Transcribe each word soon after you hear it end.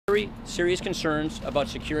very serious concerns about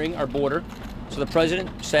securing our border. So the president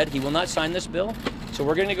said he will not sign this bill. So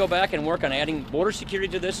we're going to go back and work on adding border security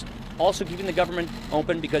to this, also keeping the government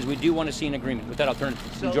open, because we do want to see an agreement. With that, I'll turn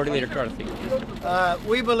to Majority Leader McCarthy.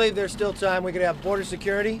 We believe there's still time. We could have border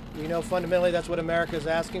security. We know fundamentally that's what America is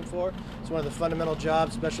asking for. It's one of the fundamental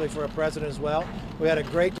jobs, especially for a president as well. We had a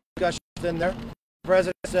great discussion in there. The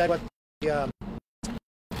president said what the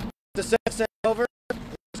Senate sent over,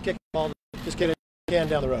 just kick the can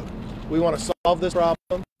down the road. We want to solve this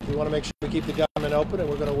problem. We want to make sure we keep the government open, and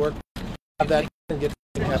we're going to work to have that and get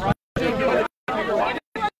it happen.